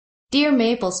Dear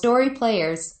MapleStory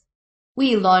players,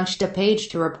 we launched a page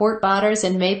to report botters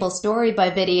in MapleStory by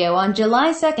video on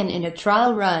July 2nd in a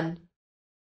trial run.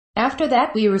 After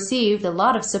that, we received a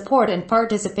lot of support and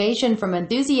participation from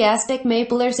enthusiastic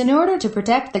Maplers in order to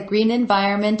protect the green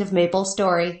environment of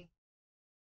MapleStory.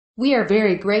 We are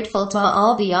very grateful to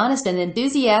all the honest and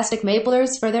enthusiastic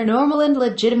Maplers for their normal and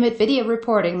legitimate video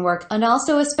reporting work, and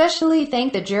also especially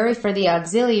thank the jury for the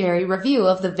auxiliary review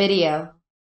of the video.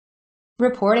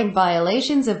 Reporting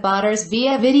violations of botters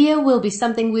via video will be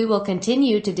something we will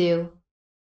continue to do.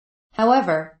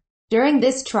 However, during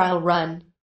this trial run,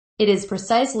 it is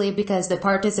precisely because the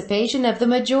participation of the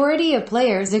majority of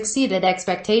players exceeded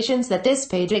expectations that this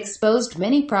page exposed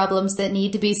many problems that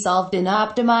need to be solved and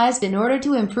optimized in order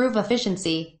to improve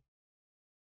efficiency.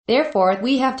 Therefore,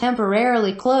 we have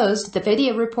temporarily closed the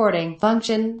video reporting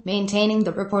function, maintaining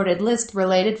the reported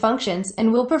list-related functions,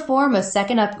 and will perform a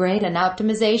second upgrade and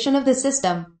optimization of the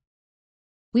system.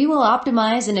 We will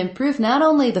optimize and improve not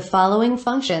only the following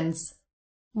functions.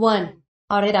 1.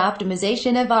 Audit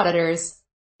optimization of auditors.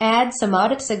 Add some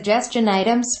audit suggestion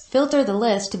items, filter the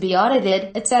list to be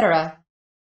audited, etc.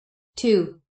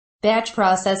 2. Batch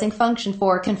processing function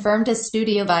for confirmed as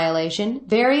studio violation.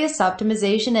 Various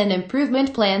optimization and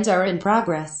improvement plans are in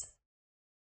progress.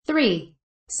 3.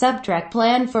 Subtrack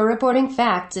plan for reporting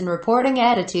facts and reporting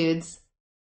attitudes.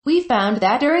 We found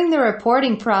that during the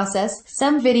reporting process,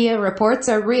 some video reports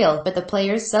are real, but the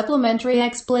player's supplementary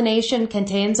explanation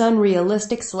contains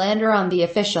unrealistic slander on the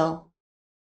official.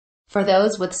 For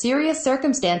those with serious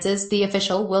circumstances, the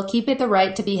official will keep it the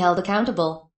right to be held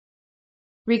accountable.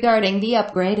 Regarding the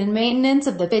upgrade and maintenance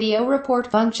of the video report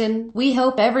function, we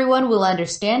hope everyone will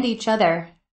understand each other.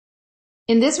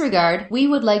 In this regard, we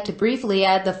would like to briefly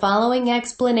add the following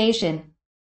explanation.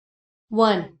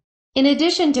 1. In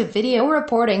addition to video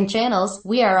reporting channels,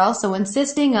 we are also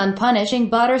insisting on punishing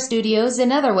botter studios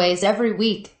in other ways every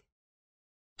week.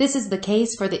 This is the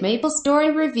case for the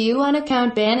MapleStory review on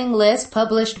account banning list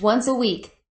published once a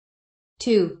week.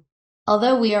 2.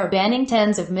 Although we are banning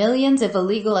tens of millions of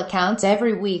illegal accounts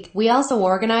every week, we also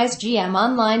organize GM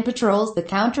online patrols. The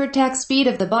counterattack speed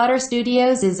of the botter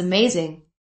studios is amazing.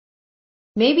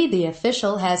 Maybe the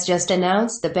official has just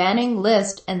announced the banning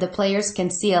list, and the players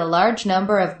can see a large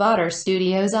number of botter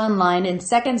studios online in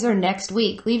seconds or next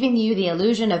week, leaving you the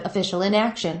illusion of official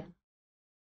inaction.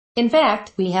 In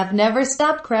fact, we have never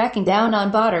stopped cracking down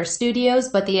on botter studios,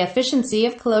 but the efficiency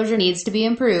of closure needs to be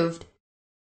improved.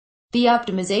 The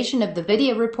optimization of the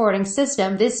video reporting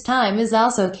system this time is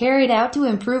also carried out to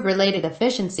improve related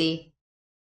efficiency.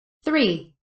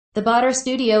 3. The botter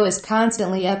studio is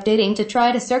constantly updating to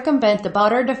try to circumvent the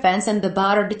botter defense and the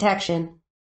botter detection.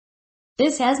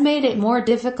 This has made it more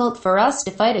difficult for us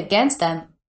to fight against them.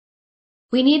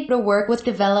 We need to work with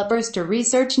developers to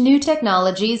research new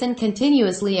technologies and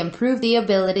continuously improve the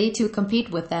ability to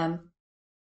compete with them.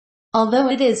 Although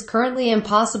it is currently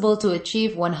impossible to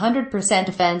achieve 100%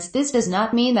 defense, this does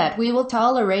not mean that we will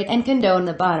tolerate and condone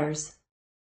the botters.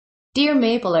 Dear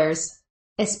Maplers,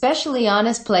 especially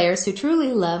honest players who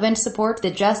truly love and support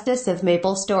the justice of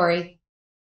MapleStory,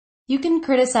 you can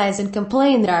criticize and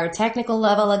complain that our technical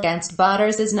level against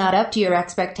botters is not up to your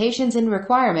expectations and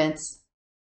requirements.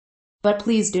 But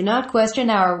please do not question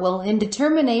our will and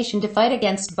determination to fight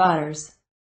against botters.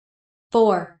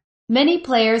 4. Many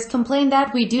players complain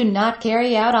that we do not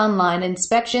carry out online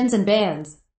inspections and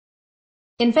bans.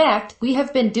 In fact, we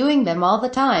have been doing them all the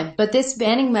time, but this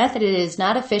banning method is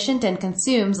not efficient and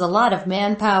consumes a lot of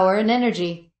manpower and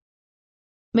energy.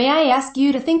 May I ask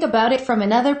you to think about it from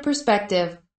another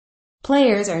perspective?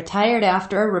 Players are tired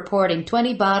after reporting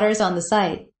 20 botters on the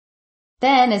site.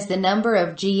 Then is the number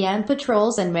of GM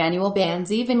patrols and manual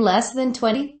bans even less than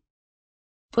 20?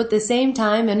 Put the same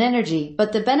time and energy,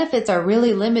 but the benefits are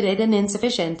really limited and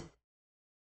insufficient.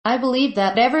 I believe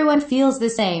that everyone feels the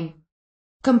same.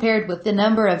 Compared with the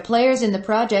number of players in the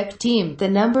project team, the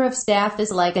number of staff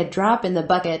is like a drop in the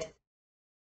bucket.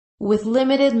 With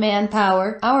limited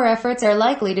manpower, our efforts are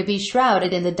likely to be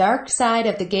shrouded in the dark side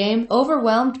of the game,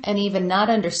 overwhelmed, and even not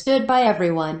understood by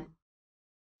everyone.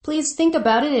 Please think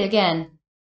about it again.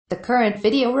 The current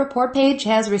video report page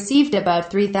has received about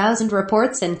 3,000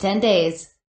 reports in 10 days.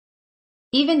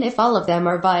 Even if all of them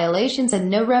are violations and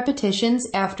no repetitions,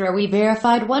 after we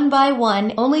verified one by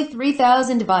one, only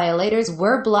 3,000 violators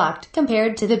were blocked,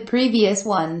 compared to the previous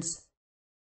ones.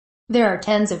 There are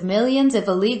tens of millions of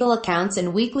illegal accounts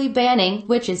and weekly banning,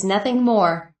 which is nothing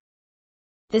more.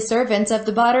 The servants of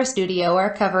the botter studio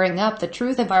are covering up the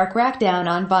truth of our crackdown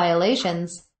on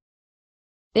violations.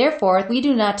 Therefore, we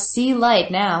do not see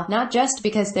light now, not just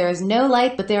because there is no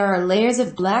light, but there are layers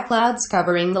of black clouds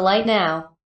covering the light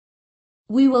now.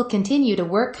 We will continue to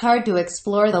work hard to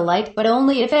explore the light, but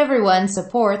only if everyone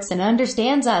supports and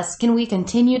understands us can we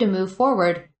continue to move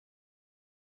forward.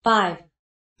 5.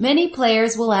 Many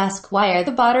players will ask why are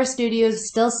the bottor studios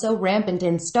still so rampant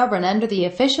and stubborn under the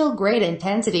official great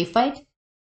intensity fight?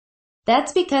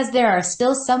 That's because there are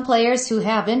still some players who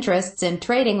have interests in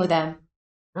trading with them.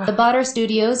 The bottor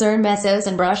studios earn mesos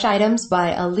and brush items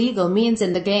by illegal means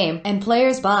in the game, and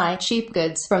players buy cheap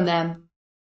goods from them.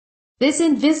 This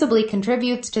invisibly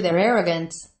contributes to their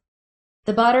arrogance.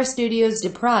 The bottor studios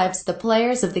deprives the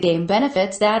players of the game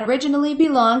benefits that originally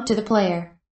belonged to the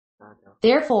player.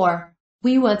 Therefore,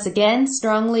 we once again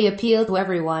strongly appeal to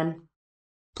everyone.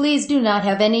 Please do not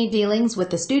have any dealings with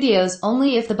the studios.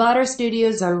 Only if the bottor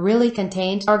studios are really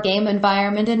contained, our game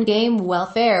environment and game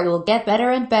welfare will get better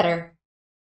and better.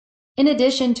 In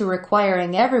addition to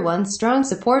requiring everyone's strong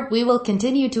support, we will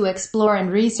continue to explore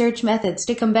and research methods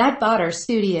to combat bottor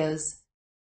studios.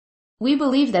 We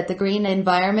believe that the green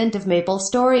environment of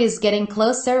MapleStory is getting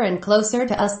closer and closer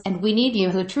to us, and we need you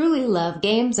who truly love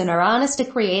games and are honest to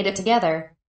create it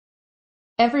together.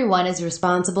 Everyone is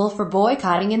responsible for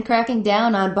boycotting and cracking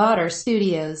down on bottor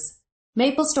studios.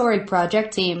 MapleStory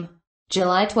Project Team,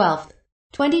 July 12,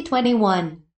 2021.